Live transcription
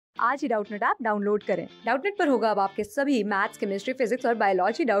आज ही Doubtnut app download करें। Doubtnut पर होगा अब आपके सभी मैथ्स, केमिस्ट्री, फिजिक्स और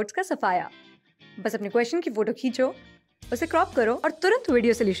बायोलॉजी डाउट्स का सफाया। बस अपने क्वेश्चन की फोटो खींचो, उसे क्रॉप करो और तुरंत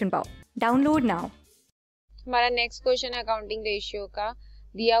वीडियो सोल्यूशन पाओ। Download now. हमारा नेक्स्ट क्वेश्चन है अकाउंटिंग रेशियो का।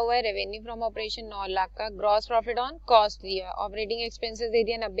 दिया हुआ है रेवेन्यू फ्रॉम ऑपरेशन 9 लाख का, ग्रॉस प्रॉफिट ऑन कॉस्ट दिया है, ऑपरेटिंग एक्सपेंसेस दे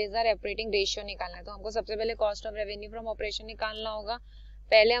दिया 90,000, ऑपरेटिंग रेशियो निकालना है। तो हमको सबसे पहले cost of revenue from operation निकालना होगा।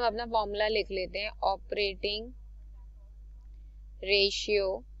 पहले हम अपना फॉर्मूला लिख लेते हैं। Operating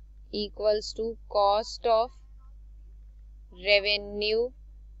ratio equals to cost of revenue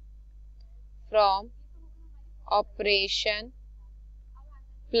from operation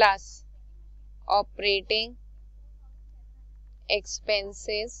plus operating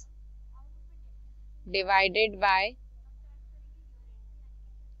expenses divided by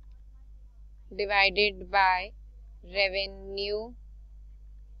revenue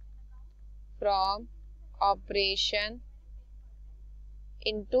from operation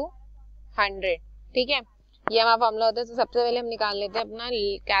into 100। ठीक है, ये हमारा फॉर्मूला होता है। तो सबसे पहले हम निकाल लेते हैं अपना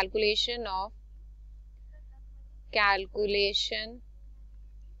calculation of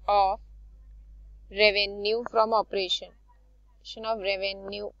revenue from operation of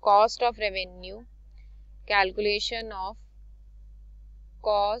revenue, cost of revenue, calculation of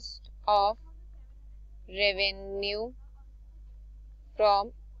cost of revenue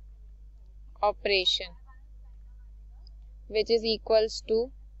from operation which is equals to,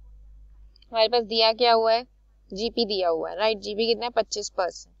 हमारे पास दिया क्या हुआ है, जीपी दिया हुआ है, राइट। जीपी कितना है,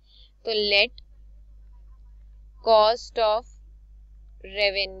 25%। तो late cost of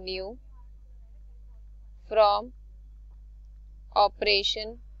revenue from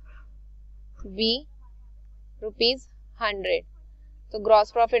operation B ₹100। तो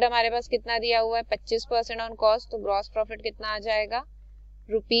ग्रॉस प्रॉफिट हमारे पास कितना दिया हुआ है, 25% ऑन कॉस्ट। तो ग्रॉस प्रॉफिट कितना आ जाएगा,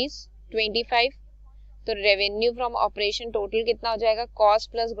 ₹25। तो रेवेन्यू फ्रॉम ऑपरेशन टोटल कितना हो जाएगा,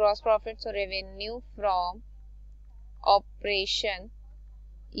 cost plus gross profit. So revenue from operation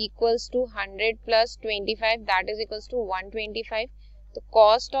equals to 100 plus 25, that is equals to 125। तो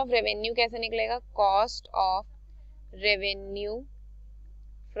कॉस्ट ऑफ रेवेन्यू कैसे निकलेगा, cost of revenue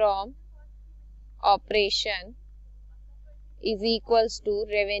from operation is equals to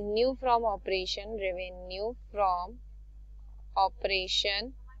revenue from operation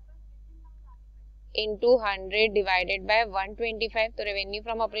into 100 divided by 125। तो revenue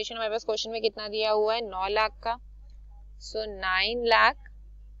from operation हमारे पास question में कितना दिया हुआ है, 9 लाख का। सो 9 लाख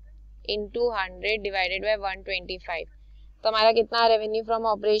into 100 divided by 125। तो हमारा कितना रेवेन्यू फ्रॉम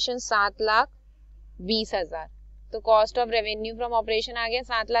ऑपरेशन, 7,20,000। तो cost of revenue from operation आ गया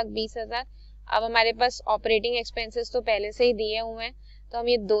 7,20,000। अब हमारे पास ऑपरेटिंग एक्सपेंसेस तो पहले से ही दिए हुए हैं, तो हम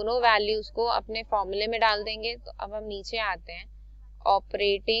ये दोनों वैल्यूज को अपने फॉर्मूले में डाल देंगे। तो अब हम नीचे आते हैं।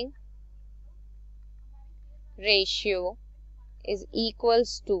 Operating ratio is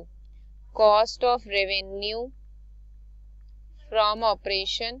equals to cost of revenue from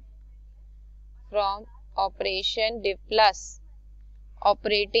operation plus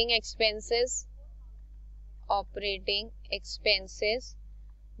operating expenses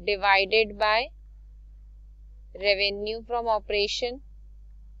divided by revenue from operation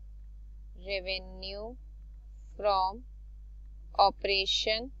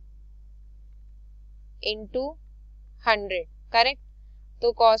into 100, correct.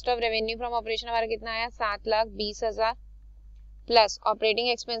 तो cost of revenue from operation हमारा कितना आया, 7,20,000 प्लस ऑपरेटिंग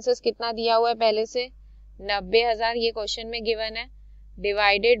एक्सपेंसेस कितना दिया हुआ है पहले से, 90,000, ये क्वेश्चन में गिवन है,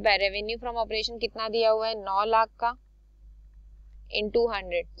 divided by revenue from operation कितना दिया हुआ है, 9 लाख का, इनटू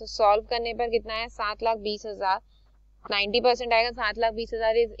 100। तो सॉल्व करने पर कितना है, 7,20,000, 90% आएगा।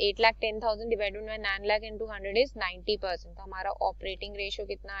 7,20,000 is 8,10,000 divided by 9 lakh into 100 is 90%। तो हमारा ऑपरेटिंग रेशियो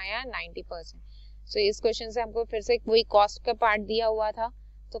कितना आया, 90%। सो इस क्वेश्चन से हमको फिर से वही कॉस्ट का पार्ट दिया हुआ था,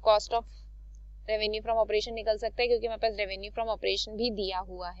 तो cost of revenue from operation निकल सकता है, क्योंकि हमारे पास रेवेन्यू फ्रॉम ऑपरेशन भी दिया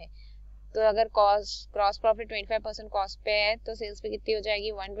हुआ है। तो अगर कॉस्ट ग्रॉस प्रॉफिट 25% कॉस्ट पे है, तो सेल्स पे कितनी हो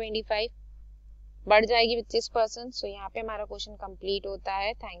जाएगी, 125, बढ़ जाएगी 25%। सो यहाँ पे हमारा क्वेश्चन कंप्लीट होता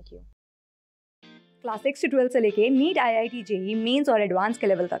है। Thank you. क्लास 6 से 12 से लेके नीट, IIT, JEE मेंस और एडवांस के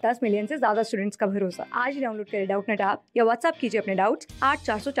लेवल तक 10 मिलियन से ज्यादा स्टूडेंट्स का भरोसा। आज ही डाउनलोड करें डाउटनेट ऐप या व्हाट्सएप कीजिए अपने डाउट्स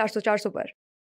 8400 400 400 पर।